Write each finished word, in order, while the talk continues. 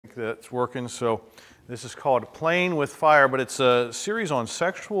think that's working. So this is called Playing with Fire, but it's a series on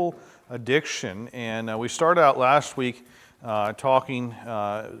sexual addiction. And we started out last week talking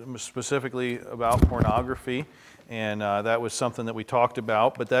specifically about pornography. And that was something that we talked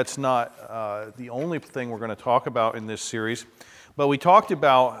about, but that's not the only thing we're going to talk about in this series. But we talked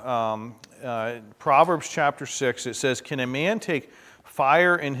about Proverbs chapter 6. It says, "Can a man take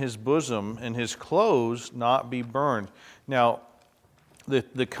fire in his bosom and his clothes not be burned?" Now,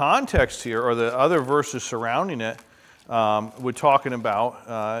 the context here, or the other verses surrounding it, we're talking about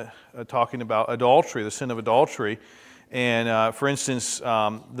adultery, the sin of adultery. And for instance,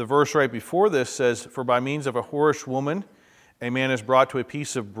 the verse right before this says, "For by means of a whorish woman, a man is brought to a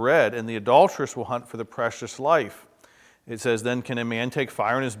piece of bread, and the adulteress will hunt for the precious life." It says, "Then can a man take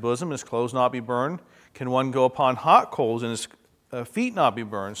fire in his bosom, and his clothes not be burned? Can one go upon hot coals, and his feet not be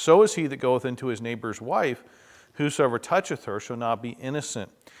burned? So is he that goeth into his neighbor's wife. Whosoever toucheth her shall not be innocent."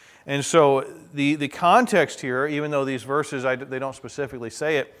 And so the context here, even though these verses, they don't specifically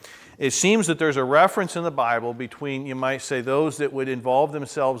say it, it seems that there's a reference in the Bible between, you might say, those that would involve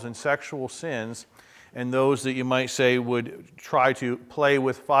themselves in sexual sins and those that you might say would try to play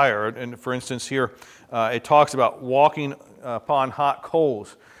with fire. And for instance here, it talks about walking upon hot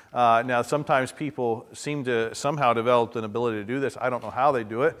coals. Now, sometimes people seem to somehow develop an ability to do this. I don't know how they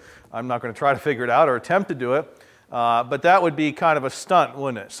do it. I'm not going to try to figure it out or attempt to do it. But that would be kind of a stunt,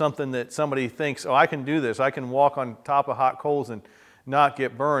 wouldn't it? Something that somebody thinks, oh, I can do this. I can walk on top of hot coals and not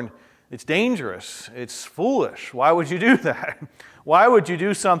get burned. It's dangerous. It's foolish. Why would you do that? Why would you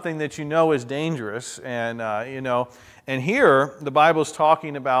do something that you know is dangerous? And, and here the Bible is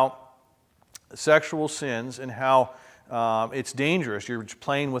talking about sexual sins and how it's dangerous. You're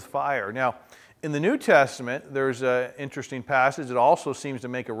playing with fire. Now, in the New Testament, there's an interesting passage that also seems to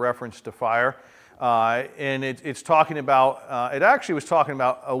make a reference to fire. And it's talking about, it actually was talking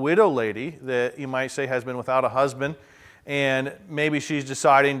about a widow lady that you might say has been without a husband. And maybe she's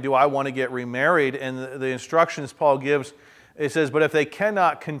deciding, do I want to get remarried? And the instructions Paul gives, it says, "But if they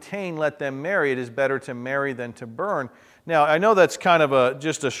cannot contain, let them marry. It is better to marry than to burn." Now, I know that's kind of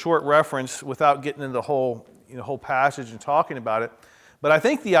just a short reference without getting into the whole passage and talking about it. But I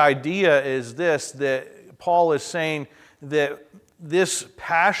think the idea is this, that Paul is saying that this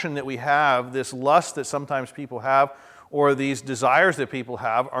passion that we have, this lust that sometimes people have, or these desires that people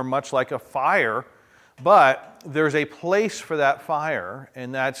have, are much like a fire, but there's a place for that fire,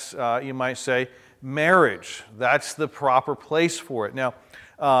 and that's, you might say, marriage. That's the proper place for it. Now,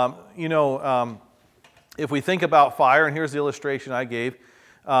 if we think about fire, and here's the illustration I gave,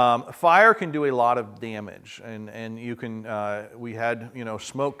 fire can do a lot of damage, and you can. We had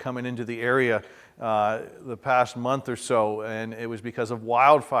smoke coming into the area the past month or so, and it was because of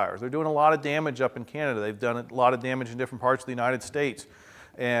wildfires. They're doing a lot of damage up in Canada. They've done a lot of damage in different parts of the United States,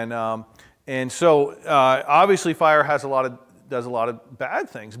 and so obviously fire does a lot of bad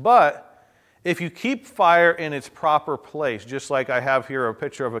things. But if you keep fire in its proper place, just like I have here a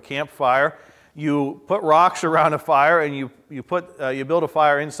picture of a campfire. You put rocks around a fire and you build a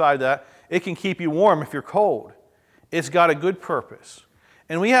fire inside that. It can keep you warm if you're cold. It's got a good purpose.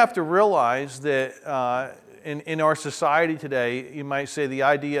 And we have to realize that in our society today, you might say the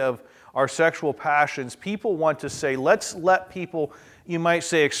idea of our sexual passions, people want to say, let's let people, you might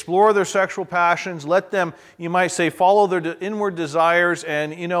say, explore their sexual passions. Let them, you might say, follow their inward desires.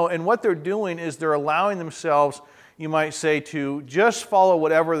 And, and what they're doing is they're allowing themselves, you might say, to just follow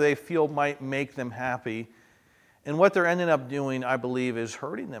whatever they feel might make them happy. And what they're ending up doing, I believe, is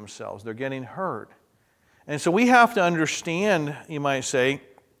hurting themselves. They're getting hurt. And so we have to understand, you might say,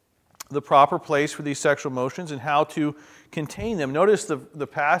 the proper place for these sexual motions and how to contain them. Notice the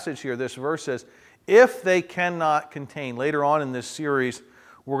passage here. This verse says, if they cannot contain. Later on in this series,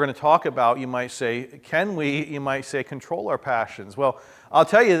 we're going to talk about, you might say, can we, you might say, control our passions? Well, I'll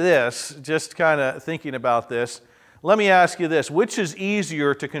tell you this, just kind of thinking about this. Let me ask you this, which is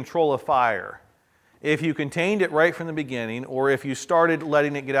easier to control a fire? If you contained it right from the beginning, or if you started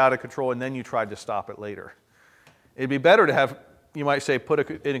letting it get out of control and then you tried to stop it later? It'd be better to have, you might say, put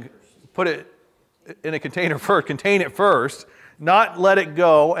it in a container first, contain it first, not let it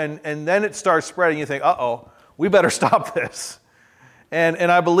go, and then it starts spreading. You think, uh-oh, we better stop this.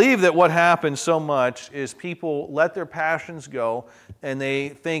 And I believe that what happens so much is people let their passions go and they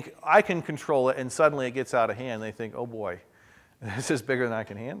think, I can control it, and suddenly it gets out of hand. They think, oh boy, this is bigger than I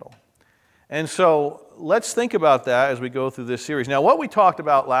can handle. And so let's think about that as we go through this series. Now, what we talked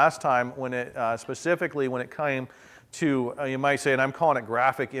about last time, when it specifically when it came to, you might say, and I'm calling it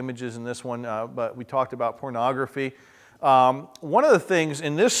graphic images in this one, but we talked about pornography. One of the things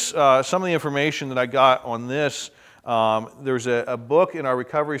in this, some of the information that I got on this, There's a book in our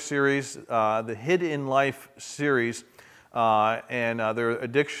recovery series, the Hid in Life series, and there are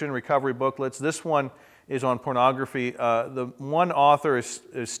addiction recovery booklets. This one is on pornography. The one author is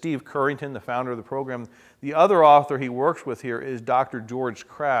Steve Currington, the founder of the program. The other author he works with here is Dr. George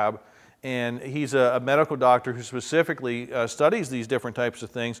Crabb, and he's a medical doctor who specifically studies these different types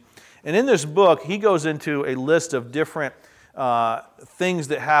of things. And in this book, he goes into a list of different things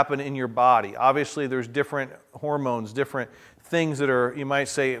that happen in your body. Obviously, there's different hormones, different things that are, you might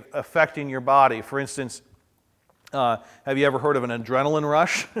say, affecting your body. For instance, have you ever heard of an adrenaline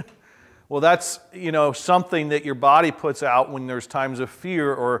rush? Well, that's, something that your body puts out when there's times of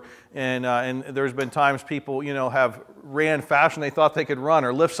fear, and there's been times people, have ran faster than they thought they could run,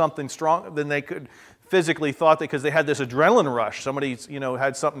 or lift something stronger than they could physically thought because they had this adrenaline rush. Somebody,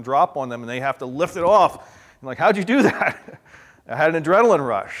 had something drop on them and they have to lift it off. I'm like, how'd you do that? I had an adrenaline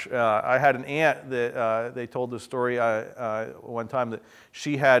rush. I had an aunt that they told the story one time that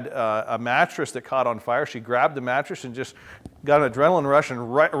she had a mattress that caught on fire. She grabbed the mattress and just got an adrenaline rush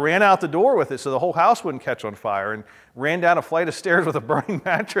and ran out the door with it so the whole house wouldn't catch on fire, and ran down a flight of stairs with a burning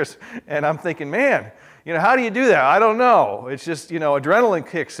mattress. And I'm thinking, man, how do you do that? I don't know. It's just, adrenaline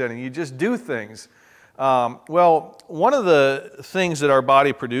kicks in and you just do things. Well, one of the things that our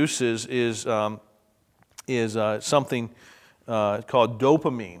body produces is something called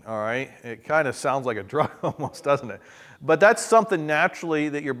dopamine, all right? It kind of sounds like a drug almost, doesn't it? But that's something naturally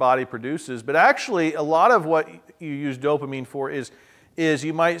that your body produces. But actually, a lot of what you use dopamine for is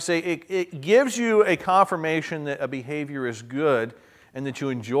you might say, it gives you a confirmation that a behavior is good and that you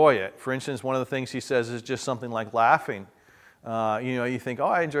enjoy it. For instance, one of the things he says is just something like laughing. You think, oh,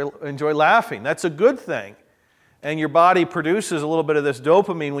 I enjoy laughing. That's a good thing. And your body produces a little bit of this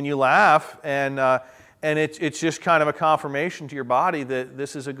dopamine when you laugh, and it's just kind of a confirmation to your body that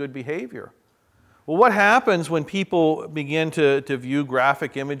this is a good behavior. Well, what happens when people begin to view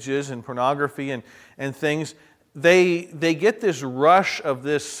graphic images and pornography and things? They get this rush of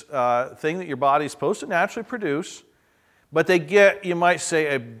this thing that your body's supposed to naturally produce, but they get, you might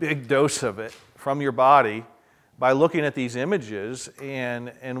say, a big dose of it from your body by looking at these images,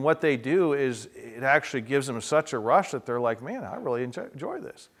 and what they do is it actually gives them such a rush that they're like, man, I really enjoy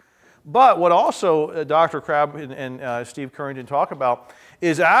this. But what also Dr. Crabb and Steve Currington talk about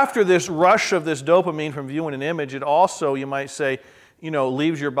is after this rush of this dopamine from viewing an image, it also, you might say,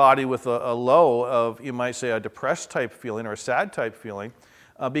 leaves your body with a low of, you might say, a depressed type feeling or a sad type feeling,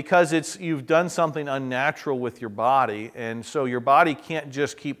 because you've done something unnatural with your body, and so your body can't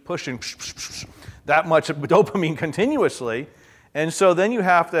just keep pushing that much dopamine continuously, and so then you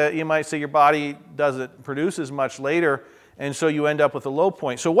have to, you might say, your body doesn't produce as much later, and so you end up with a low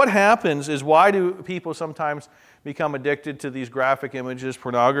point. So what happens is, why do people sometimes become addicted to these graphic images,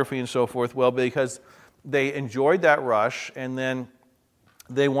 pornography and so forth? Well, because they enjoyed that rush, and then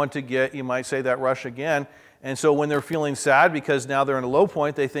they want to get, you might say, that rush again. And so when they're feeling sad because now they're in a low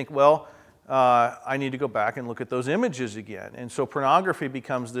point, they think, well, I need to go back and look at those images again. And so pornography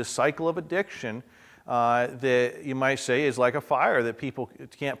becomes this cycle of addiction that you might say is like a fire that people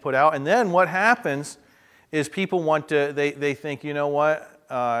can't put out. And then what happens is people want to, they think, you know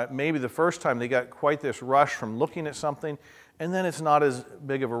what, maybe the first time they got quite this rush from looking at something, and then it's not as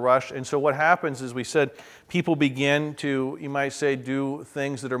big of a rush. And so what happens is, we said, people begin to, you might say, do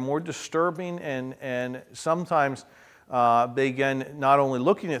things that are more disturbing, and sometimes they begin not only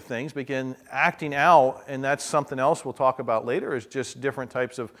looking at things, begin acting out, and that's something else we'll talk about later, is just different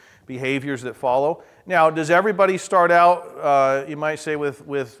types of behaviors that follow. Now, does everybody start out, you might say,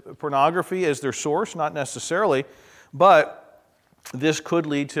 with pornography as their source? Not necessarily, but this could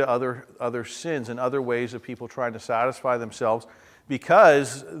lead to other sins and other ways of people trying to satisfy themselves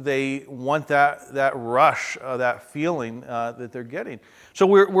because they want that rush, that feeling that they're getting. So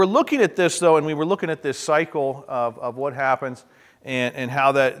we're looking at this, though, and we were looking at this cycle of what happens and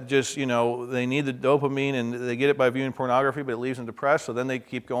how that just, they need the dopamine and they get it by viewing pornography, but it leaves them depressed, so then they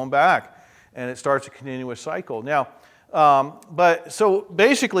keep going back, and it starts a continuous cycle. Now, so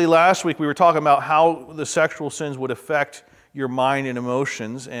basically last week we were talking about how the sexual sins would affect your mind and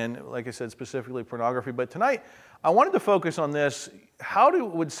emotions, and like I said, specifically pornography. But tonight, I wanted to focus on this. How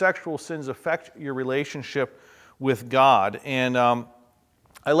would sexual sins affect your relationship with God? And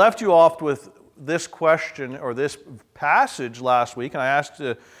I left you off with this question, or this passage last week, and I asked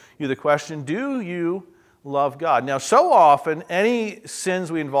you the question, do you love God? Now, so often, any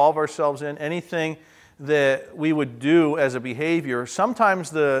sins we involve ourselves in, anything that we would do as a behavior,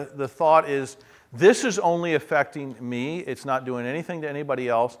 sometimes the thought is, this is only affecting me. It's not doing anything to anybody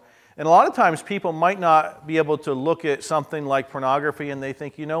else. And a lot of times people might not be able to look at something like pornography and they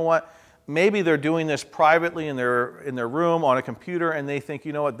think, you know what, maybe they're doing this privately in their room on a computer, and they think,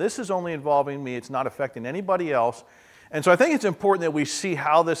 you know what, this is only involving me, it's not affecting anybody else. And so I think it's important that we see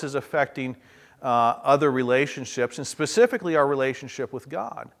how this is affecting other relationships, and specifically our relationship with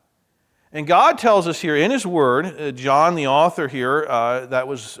God. And God tells us here in His Word, John, the author here, that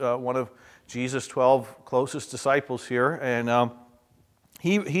was one of Jesus' 12 closest disciples here, and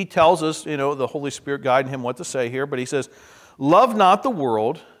he tells us, you know, the Holy Spirit guiding him what to say here, but he says, "Love not the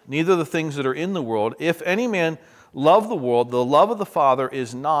world, neither the things that are in the world. If any man love the world, the love of the Father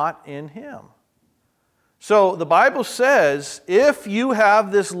is not in him." So the Bible says, if you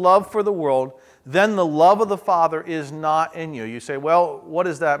have this love for the world, then the love of the Father is not in you. You say, well, what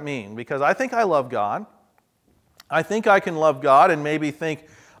does that mean? Because I think I love God. I think I can love God and maybe think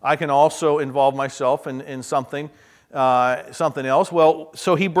I can also involve myself in something else. Well,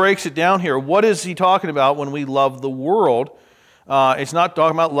 so he breaks it down here. What is he talking about when we love the world? It's not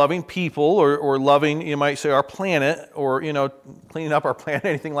talking about loving people or loving, you might say, our planet, or, you know, cleaning up our planet,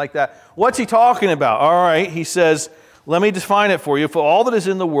 anything like that. What's he talking about? All right, he says, let me define it for you. For all that is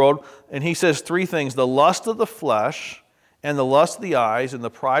in the world, and he says three things: the lust of the flesh, and the lust of the eyes, and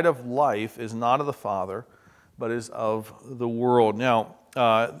the pride of life is not of the Father, but is of the world. Now,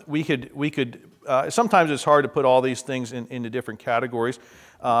 we could sometimes it's hard to put all these things into different categories.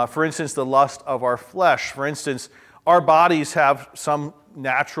 For instance, the lust of our flesh. For instance, our bodies have some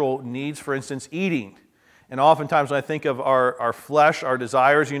natural needs, for instance, eating. And oftentimes when I think of our flesh, our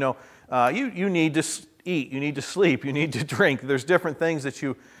desires, you know, you need to eat, you need to sleep, you need to drink. There's different things that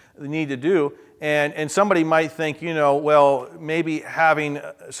you need to do. And somebody might think, you know, well, maybe having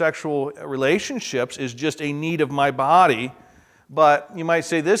sexual relationships is just a need of my body. But you might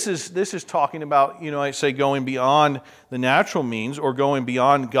say this is talking about, you know, I say going beyond the natural means, or going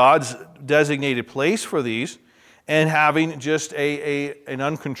beyond God's designated place for these, and having just an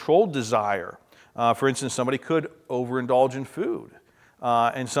uncontrolled desire. For instance, somebody could overindulge in food.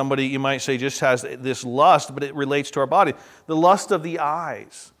 And somebody, you might say, just has this lust, but it relates to our body. The lust of the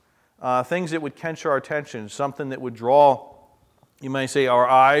eyes, things that would catch our attention, something that would draw, you might say, our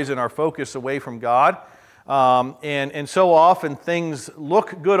eyes and our focus away from God. And so often things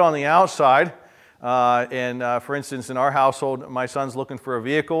look good on the outside. For instance, in our household, my son's looking for a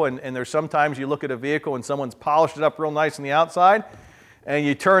vehicle, and there's sometimes you look at a vehicle and someone's polished it up real nice on the outside, and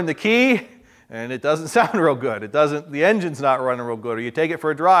you turn the key, and it doesn't sound real good. The engine's not running real good. Or you take it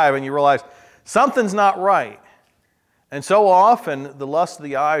for a drive and you realize something's not right. And so often the lust of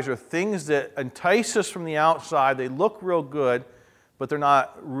the eyes are things that entice us from the outside. They look real good, but they're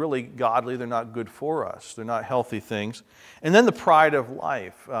not really godly. They're not good for us. They're not healthy things. And then the pride of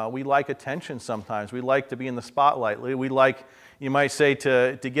life. We like attention sometimes. We like to be in the spotlight. We like, you might say,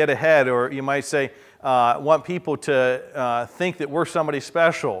 to get ahead, or you might say, want people to think that we're somebody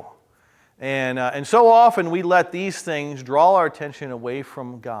special. And so often we let these things draw our attention away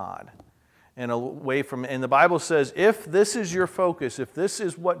from God and the Bible says, if this is your focus, if this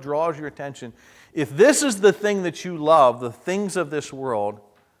is what draws your attention, if this is the thing that you love, the things of this world,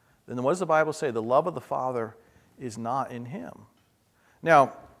 then what does the Bible say? The love of the Father is not in Him.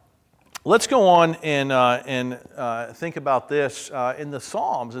 Now, let's go on and think about this in the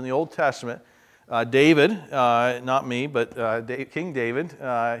Psalms in the Old Testament. David, not me, but King David,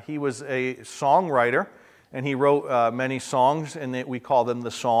 he was a songwriter, and he wrote many songs, and we call them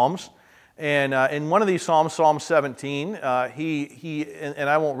the Psalms. And in one of these Psalms, Psalm 17, and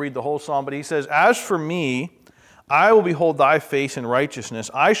I won't read the whole psalm, but he says, "As for me, I will behold thy face in righteousness.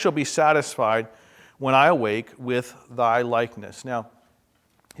 I shall be satisfied when I awake with thy likeness." Now,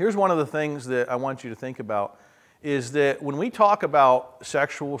 here's one of the things that I want you to think about, is that when we talk about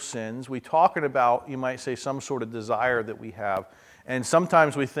sexual sins, we talking about, you might say, some sort of desire that we have. And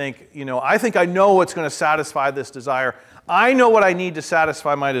sometimes we think, you know, I think I know what's going to satisfy this desire. I know what I need to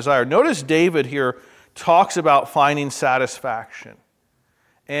satisfy my desire. Notice David here talks about finding satisfaction.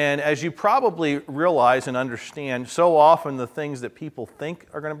 And as you probably realize and understand, so often the things that people think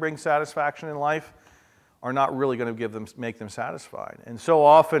are going to bring satisfaction in life are not really going to make them satisfied. And so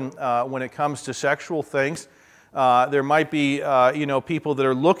often when it comes to sexual things, there might be, people that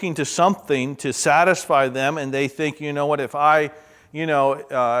are looking to something to satisfy them, and they think, you know what, if I,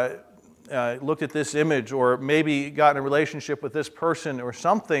 looked at this image, or maybe got in a relationship with this person or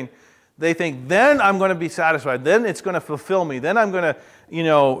something, they think, then I'm going to be satisfied. Then it's going to fulfill me. Then I'm going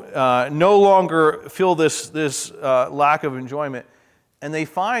to, no longer feel this lack of enjoyment. And they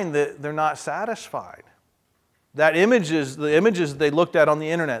find that they're not satisfied. The images they looked at on the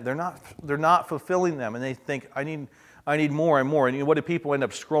internet, they're not fulfilling them, and they think, I I need more and more. And what do people end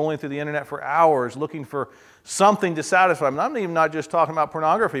up scrolling through the internet for hours looking for something to satisfy them? I'm even not just talking about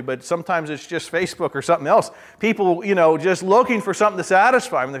pornography, but sometimes it's just Facebook or something else. People, just looking for something to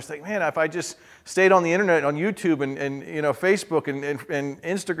satisfy them. They're thinking, man, if I just stayed on the internet, on YouTube and Facebook and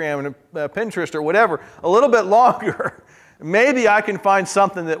Instagram and Pinterest or whatever a little bit longer, maybe I can find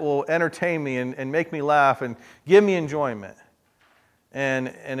something that will entertain me and make me laugh and give me enjoyment. And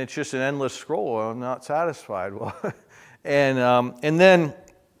it's just an endless scroll. I'm not satisfied. Well, and then,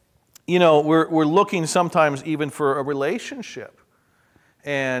 we're looking sometimes even for a relationship.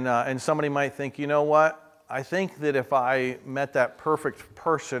 And somebody might think, you know what? I think that if I met that perfect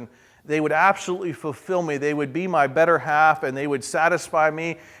person, they would absolutely fulfill me. They would be my better half, and they would satisfy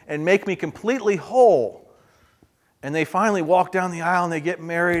me and make me completely whole. And they finally walk down the aisle and they get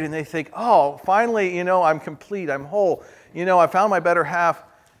married and they think, oh, finally, I'm complete, I'm whole. I found my better half.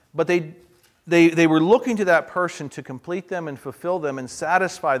 But they were looking to that person to complete them and fulfill them and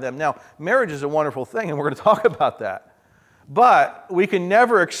satisfy them. Now, marriage is a wonderful thing, and we're going to talk about that. But we can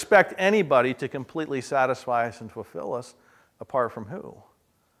never expect anybody to completely satisfy us and fulfill us apart from who?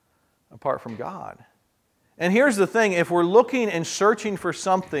 Apart from God. And here's the thing, if we're looking and searching for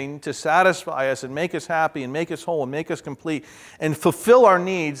something to satisfy us and make us happy and make us whole and make us complete and fulfill our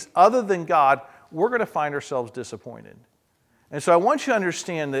needs other than God, we're going to find ourselves disappointed. And so I want you to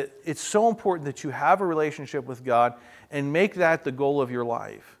understand that it's so important that you have a relationship with God and make that the goal of your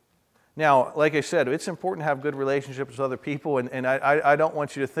life. Now, like I said, it's important to have good relationships with other people, and I don't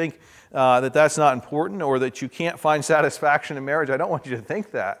want you to think that that's not important or that you can't find satisfaction in marriage. I don't want you to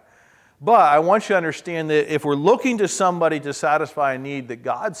think that. But I want you to understand that if we're looking to somebody to satisfy a need that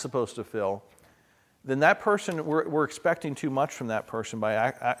God's supposed to fill, then that person, we're expecting too much from that person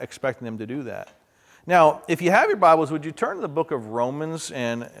by expecting them to do that. Now, if you have your Bibles, would you turn to the book of Romans?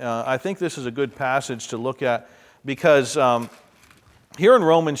 And I think this is a good passage to look at because here in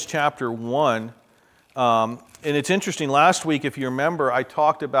Romans chapter 1, and it's interesting, last week, if you remember, I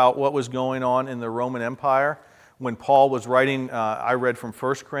talked about what was going on in the Roman Empire when Paul was writing, I read from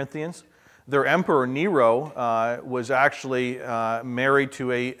 1 Corinthians. Their emperor Nero was actually married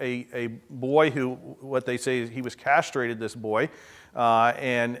to a boy who, what they say, he was castrated, this boy,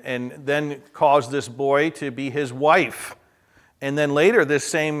 and then caused this boy to be his wife. And then later, this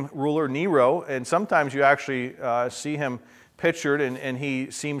same ruler Nero, and sometimes you actually see him pictured, and he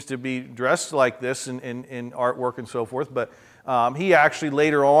seems to be dressed like this in artwork and so forth, but he actually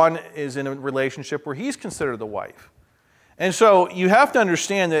later on is in a relationship where he's considered the wife. And so you have to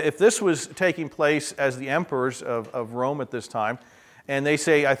understand that if this was taking place as the emperors of Rome at this time, and they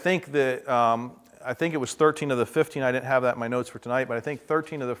say, I think it was 13 of the 15, I didn't have that in my notes for tonight, but I think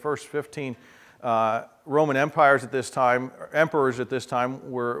 13 of the first 15 Roman emperors at this time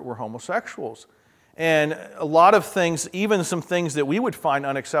were homosexuals. And a lot of things, even some things that we would find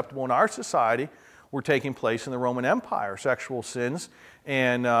unacceptable in our society, were taking place in the Roman Empire, sexual sins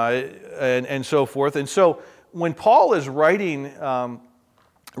and so forth. And so when Paul is writing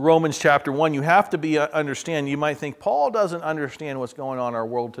Romans chapter 1, you have to understand, you might think, Paul doesn't understand what's going on in our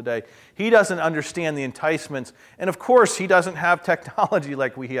world today. He doesn't understand the enticements. And of course, he doesn't have technology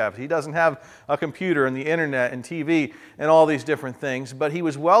like we have. He doesn't have a computer and the internet and TV and all these different things. But he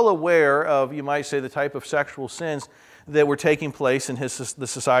was well aware of, you might say, the type of sexual sins that were taking place in the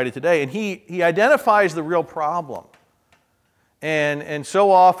society today. And he identifies the real problem. And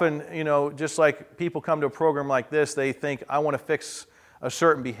so often, just like people come to a program like this, they think, I want to fix a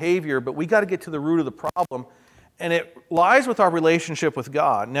certain behavior, but we got to get to the root of the problem, and it lies with our relationship with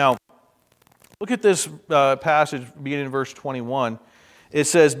God. Now, look at this passage beginning in verse 21. It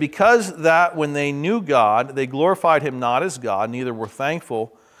says, because that when they knew God, they glorified him not as God, neither were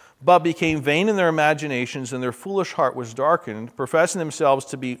thankful, but became vain in their imaginations, and their foolish heart was darkened. Professing themselves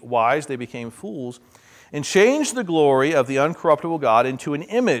to be wise, they became fools, and changed the glory of the uncorruptible God into an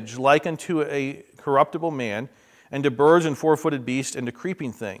image like unto a corruptible man, and to birds and four-footed beasts, and to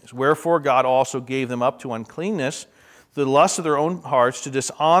creeping things. Wherefore God also gave them up to uncleanness, the lust of their own hearts, to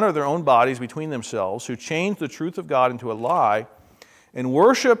dishonor their own bodies between themselves, who changed the truth of God into a lie, and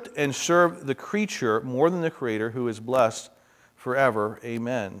worshipped and served the creature more than the Creator, who is blessed forever.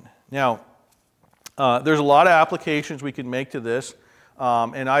 Amen. Now, there's a lot of applications we can make to this.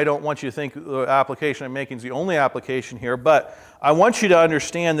 And I don't want you to think the application I'm making is the only application here, but I want you to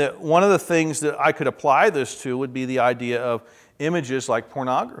understand that one of the things that I could apply this to would be the idea of images like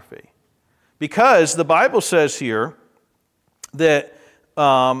pornography. Because the Bible says here that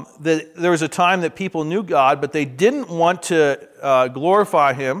there was a time that people knew God, but they didn't want to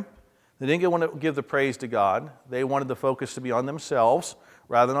glorify him. They didn't want to give the praise to God. They wanted the focus to be on themselves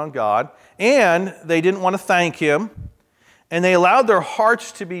rather than on God. And they didn't want to thank him. and they allowed their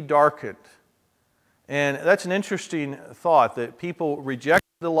hearts to be darkened. And that's an interesting thought, that people rejected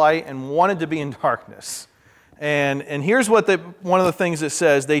the light and wanted to be in darkness. And here's what one of the things it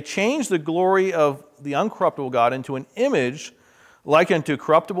says: they changed the glory of the uncorruptible God into an image like unto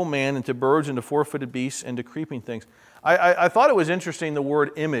corruptible man, and to birds, and to four-footed beasts, and to creeping things. I thought it was interesting, the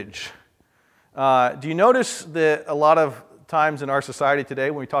word image. Do you notice that a lot of times in our society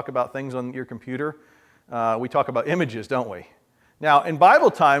today, when we talk about things on your computer, we talk about images, don't we? Now, in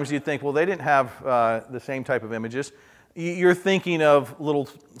Bible times, you'd think, well, they didn't have the same type of images. You're thinking of little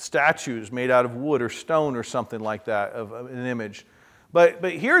statues made out of wood or stone or something like that, of an image. But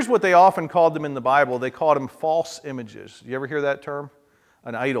here's what they often called them in the Bible. They called them false images. You ever hear that term?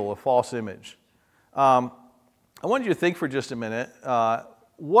 An idol, a false image. I wanted you to think for just a minute.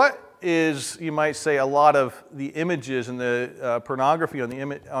 What is, you might say, a lot of the images and the pornography on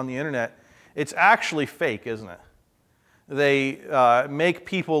the internet? It's actually fake, isn't it? They make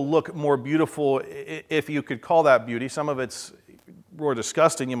people look more beautiful, if you could call that beauty. Some of it's more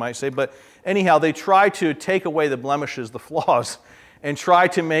disgusting, you might say. But anyhow, they try to take away the blemishes, the flaws, and try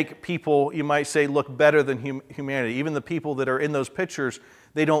to make people, you might say, look better than humanity. Even the people that are in those pictures,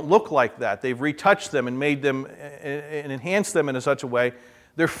 they don't look like that. They've retouched them and made them and enhanced them in such a way.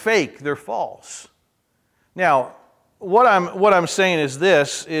 They're fake. They're false. Now, what I'm saying is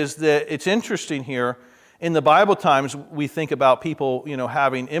this, is that it's interesting here. In the Bible times, we think about people,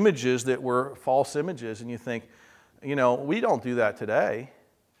 having images that were false images, and you think, we don't do that today.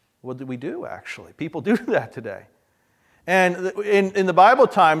 What do we do, actually? People do that today. And in the Bible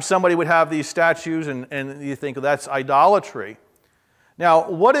times, somebody would have these statues, and you think, well, that's idolatry. Now,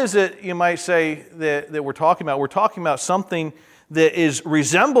 what is it, you might say, that we're talking about? We're talking about something that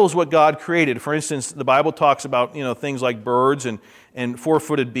resembles what God created. For instance, the Bible talks about, things like birds and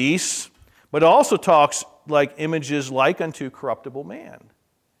four-footed beasts, but it also talks like images like unto corruptible man.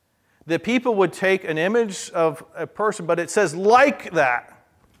 That people would take an image of a person, but it says like that.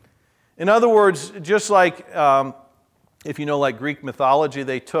 In other words, just like, if you know, like Greek mythology,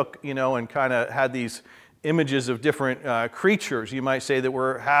 they took, and kind of had these images of different creatures, you might say, that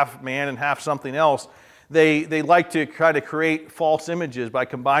were half man and half something else. They like to kind of create false images by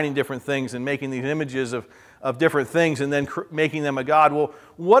combining different things and making these images of different things and then making them a god. Well,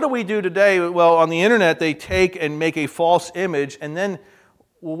 what do we do today? Well, on the internet, they take and make a false image, and then,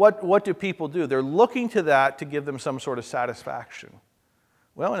 well, what do people do? They're looking to that to give them some sort of satisfaction.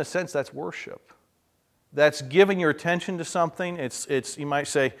 Well, in a sense, that's worship. That's giving your attention to something. It's you might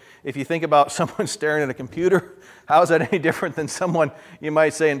say, if you think about someone staring at a computer, how is that any different than someone, you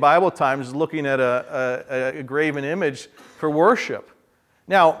might say in Bible times, looking at a graven image for worship?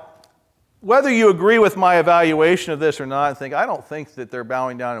 Now, whether you agree with my evaluation of this or not, I don't think that they're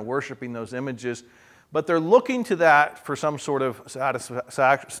bowing down and worshiping those images, but they're looking to that for some sort of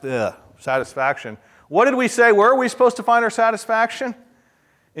satisfaction. What did we say? Where are we supposed to find our satisfaction?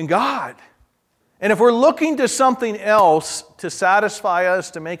 In God. And if we're looking to something else to satisfy us,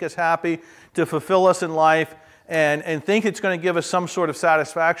 to make us happy, to fulfill us in life, and think it's going to give us some sort of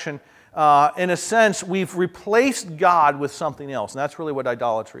satisfaction, in a sense, we've replaced God with something else. And that's really what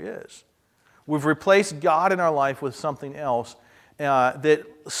idolatry is. We've replaced God in our life with something else that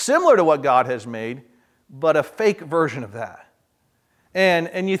similar to what God has made, but a fake version of that.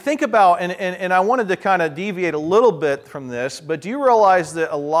 And you think about, and I wanted to kind of deviate a little bit from this, but do you realize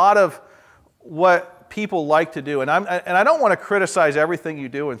that a lot of what people like to do, and I don't want to criticize everything you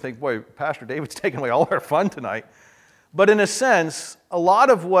do and think, boy, Pastor David's taking away all our fun tonight, but in a sense, a lot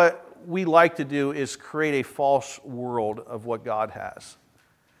of what we like to do is create a false world of what God has.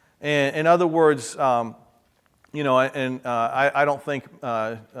 And in other words, I don't think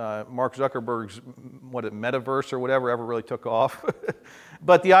Mark Zuckerberg's metaverse or whatever ever really took off.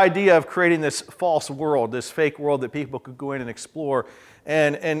 But the idea of creating this false world, this fake world that people could go in and explore,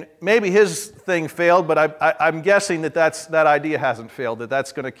 and maybe his thing failed, but I'm guessing that idea hasn't failed,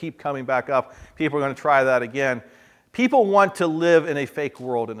 that's going to keep coming back up. People are going to try that again. People want to live in a fake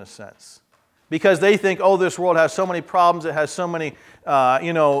world in a sense, because they think, oh, this world has so many problems, it has so many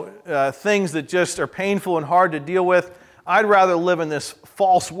things that just are painful and hard to deal with. I'd rather live in this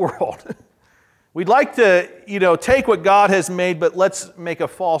false world. We'd like to, take what God has made, but let's make a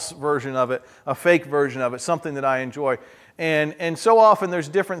false version of it, a fake version of it, something that I enjoy. And so often there's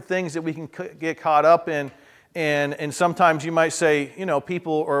different things that we can get caught up in. And sometimes you might say,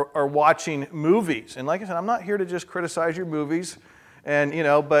 people are watching movies. And like I said, I'm not here to just criticize your movies.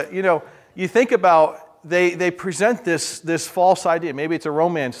 But you think about, they present this false idea. Maybe it's a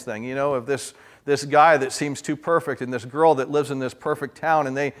romance thing, of this this guy that seems too perfect and this girl that lives in this perfect town,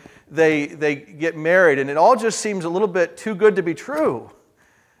 and they get married, and it all just seems a little bit too good to be true.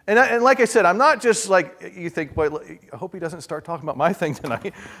 And like I said, I'm not just like, you think, boy, I hope he doesn't start talking about my thing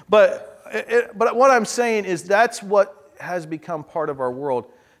tonight. But what I'm saying is that's what has become part of our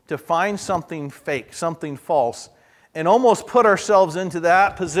world, to find something fake, something false, and almost put ourselves into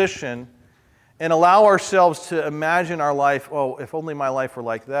that position and allow ourselves to imagine our life, oh, if only my life were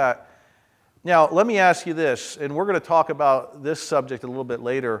like that. Now, let me ask you this, and we're going to talk about this subject a little bit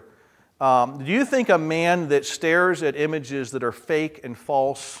later. Do you think a man that stares at images that are fake and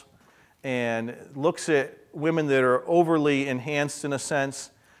false and looks at women that are overly enhanced in a sense,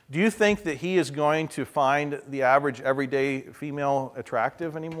 do you think that he is going to find the average everyday female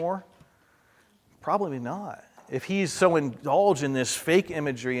attractive anymore? Probably not. If he's so indulged in this fake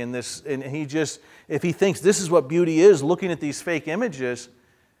imagery and if he thinks this is what beauty is, looking at these fake images,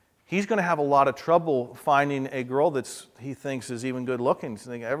 he's going to have a lot of trouble finding a girl he thinks is even good looking.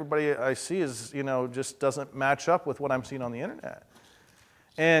 Everybody I see is, just doesn't match up with what I'm seeing on the internet.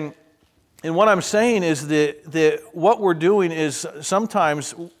 And what I'm saying is that what we're doing is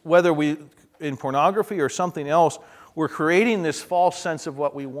sometimes, whether we in pornography or something else, we're creating this false sense of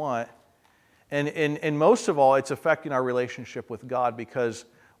what we want. And most of all, it's affecting our relationship with God, because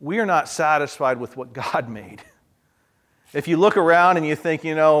we are not satisfied with what God made. If you look around and you think,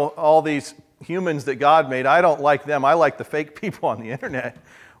 all these humans that God made, I don't like them. I like the fake people on the internet.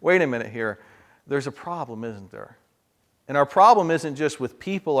 Wait a minute here. There's a problem, isn't there? And our problem isn't just with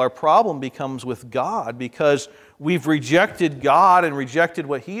people. Our problem becomes with God, because we've rejected God and rejected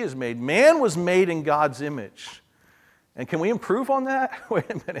what He has made. Man was made in God's image. And can we improve on that? Wait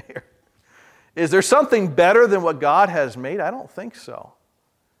a minute here. Is there something better than what God has made? I don't think so.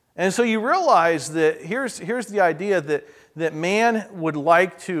 And so you realize that here's the idea that man would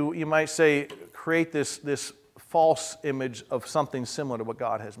like to, you might say, create this false image of something similar to what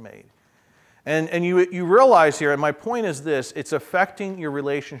God has made. And you realize here, and my point is this, it's affecting your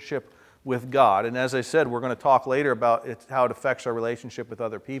relationship with God. And as I said, we're going to talk later about how it affects our relationship with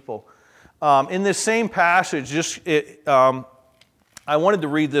other people. In this same passage, I wanted to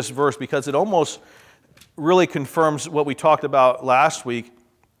read this verse because it almost really confirms what we talked about last week.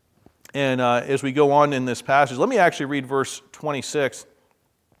 And as we go on in this passage, let me actually read verse 26.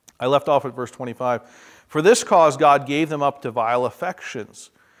 I left off at verse 25. For this cause God gave them up to vile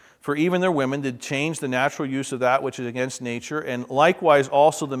affections. For even their women did change the natural use of that which is against nature, and likewise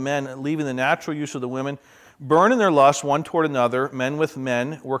also the men, leaving the natural use of the women, burn in their lust one toward another, men with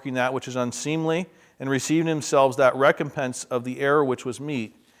men, working that which is unseemly, and receiving themselves that recompense of the error which was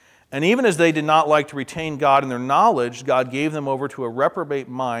meet. And even as they did not like to retain God in their knowledge, God gave them over to a reprobate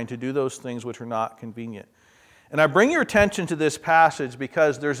mind to do those things which are not convenient. And I bring your attention to this passage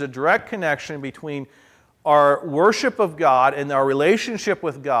because there's a direct connection between our worship of God and our relationship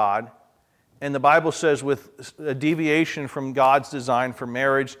with God, and the Bible says with a deviation from God's design for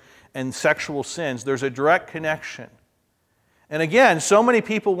marriage and sexual sins, there's a direct connection. And again, so many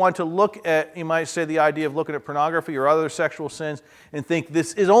people want to look at, you might say, the idea of looking at pornography or other sexual sins and think,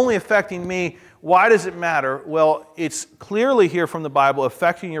 this is only affecting me. Why does it matter? Well, it's clearly here from the Bible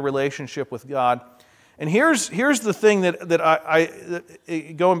affecting your relationship with God. And here's the thing that I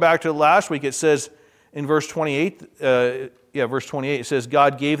going back to last week, it says in verse 28, verse 28, it says,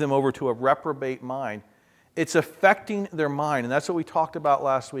 God gave them over to a reprobate mind. It's affecting their mind, and that's what we talked about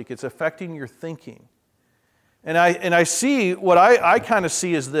last week. It's affecting your thinking. And I see, what I kind of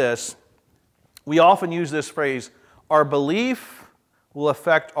see is this. We often use this phrase, our belief will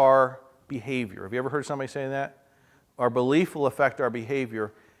affect our behavior. Have you ever heard somebody say that? Our belief will affect our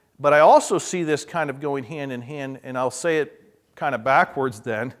behavior. But I also see this kind of going hand in hand, and I'll say it kind of backwards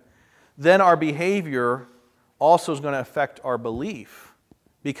then. Then our behavior also is going to affect our belief.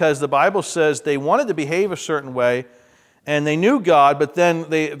 Because the Bible says they wanted to behave a certain way, and they knew God, but then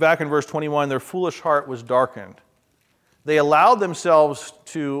back in verse 21, their foolish heart was darkened. They allowed themselves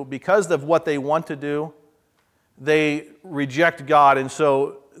to, because of what they want to do, they reject God, and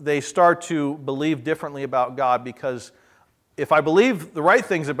so they start to believe differently about God, because if I believe the right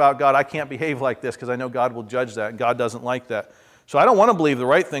things about God, I can't behave like this because I know God will judge that, and God doesn't like that. So I don't want to believe the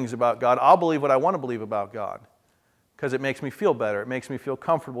right things about God. I'll believe what I want to believe about God because it makes me feel better. It makes me feel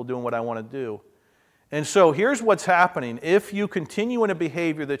comfortable doing what I want to do. And so here's what's happening. If you continue in a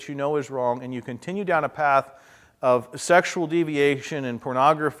behavior that you know is wrong and you continue down a path of sexual deviation and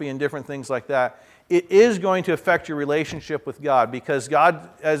pornography and different things like that, it is going to affect your relationship with God, because God,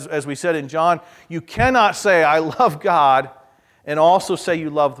 as we said in John, you cannot say, I love God, and also say you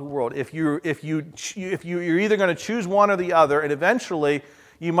love the world. If you're either going to choose one or the other, and eventually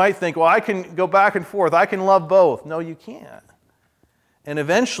you might think, well, I can go back and forth. I can love both. No, you can't. And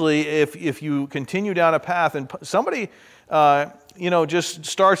eventually, if you continue down a path, and somebody, just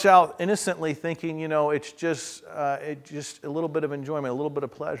starts out innocently thinking, it's just a little bit of enjoyment, a little bit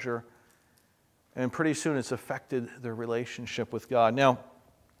of pleasure, and pretty soon it's affected their relationship with God. Now,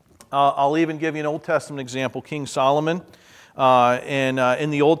 I'll even give you an Old Testament example, King Solomon. In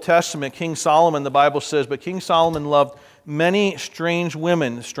the Old Testament, King Solomon, the Bible says, but King Solomon loved many strange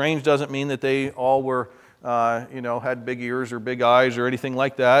women. Strange doesn't mean that they all were had big ears or big eyes or anything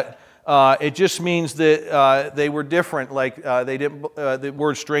like that. It just means that they were different. Like they didn't. The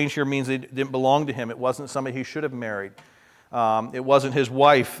word "strange" here means they didn't belong to him. It wasn't somebody he should have married. It wasn't his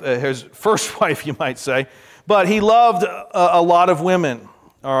wife, his first wife, you might say. But he loved a lot of women.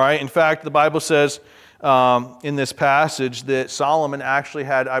 All right. In fact, the Bible says in this passage that Solomon actually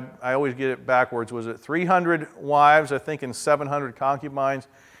had. I always get it backwards. Was it 300 wives? I think, and 700 concubines.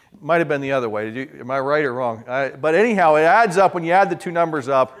 Might have been the other way. Am I right or wrong? But anyhow, it adds up when you add the two numbers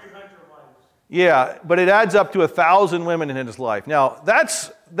up. 300 wives. Yeah, but it adds up to 1,000 women in his life. Now,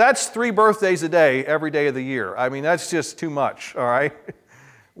 that's 3 birthdays a day, every day of the year. I mean, that's just too much, all right?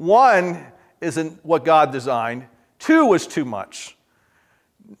 1 isn't what God designed. 2 was too much.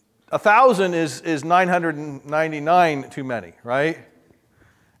 1,000 is 999 too many, right?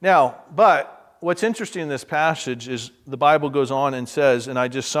 Now, but what's interesting in this passage is the Bible goes on and says, and I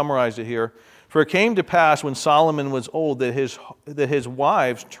just summarized it here, for it came to pass when Solomon was old that his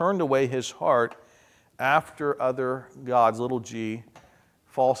wives turned away his heart after other gods, little g,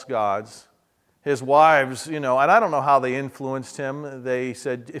 false gods. His wives, and I don't know how they influenced him. They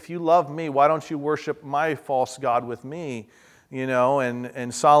said, if you love me, why don't you worship my false god with me?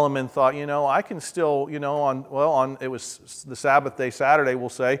 And Solomon thought, I can still, it was the Sabbath day, Saturday, we'll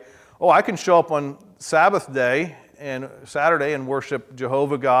say, oh, I can show up on Sabbath day and Saturday and worship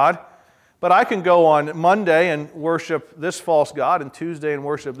Jehovah God, but I can go on Monday and worship this false god, and Tuesday and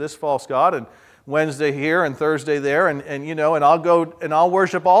worship this false god, and Wednesday here and Thursday there, and I'll go and I'll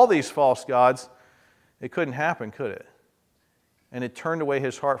worship all these false gods. It couldn't happen, could it? And it turned away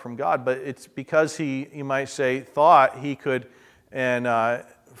his heart from God, but it's because he, you might say, thought he could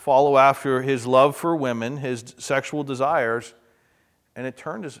follow after his love for women, his sexual desires, and it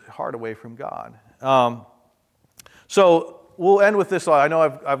turned his heart away from God. So we'll end with this. I know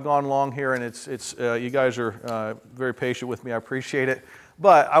I've gone long here, and it's you guys are very patient with me. I appreciate it.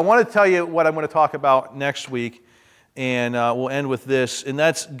 But I want to tell you what I'm going to talk about next week, and we'll end with this, and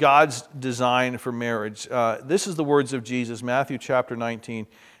that's God's design for marriage. This is the words of Jesus, Matthew chapter 19.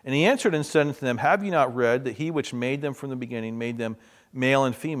 And he answered and said unto them, have you not read that he which made them from the beginning made them male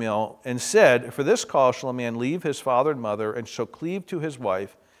and female, and said, for this cause shall a man leave his father and mother, and shall cleave to his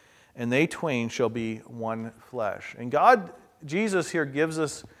wife, and they twain shall be one flesh. And Jesus here gives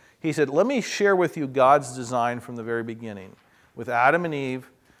us, he said, let me share with you God's design from the very beginning. With Adam and Eve,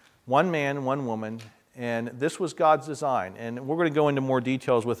 one man, one woman, and this was God's design. And we're going to go into more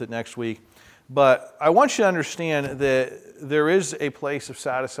details with it next week. But I want you to understand that there is a place of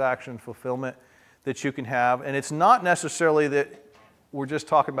satisfaction and fulfillment that you can have, and it's not necessarily that we're just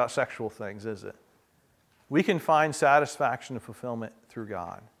talking about sexual things, is it? We can find satisfaction and fulfillment through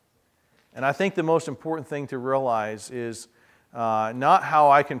God. And I think the most important thing to realize is not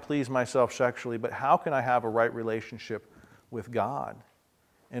how I can please myself sexually, but how can I have a right relationship with God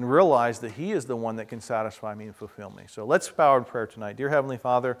and realize that He is the one that can satisfy me and fulfill me. So let's bow in prayer tonight. Dear Heavenly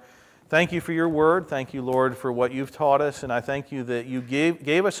Father, thank you for your word. Thank you, Lord, for what you've taught us. And I thank you that you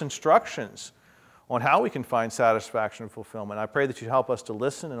gave us instructions on how we can find satisfaction and fulfillment. I pray that you help us to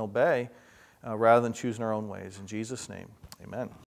listen and obey rather than choosing our own ways. In Jesus' name, amen.